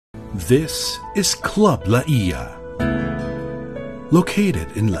This is Club Laiya.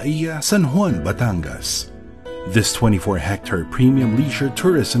 Located in Laiya, San Juan, Batangas. This 24-hectare premium leisure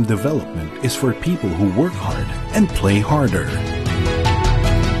tourism development is for people who work hard and play harder.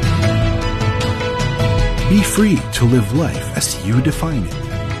 Be free to live life as you define it.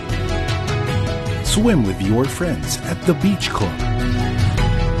 Swim with your friends at the beach club.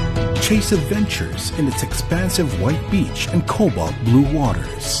 Chase adventures in its expansive white beach and cobalt blue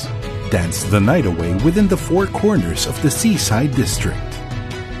waters. Dance the night away within the four corners of the seaside district.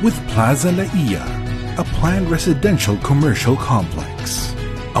 With Plaza Laiya, a planned residential commercial complex,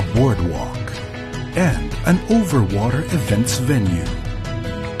 a boardwalk, and an overwater events venue.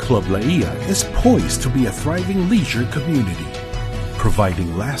 Club Laiya is poised to be a thriving leisure community,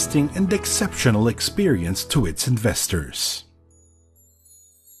 providing lasting and exceptional experience to its investors.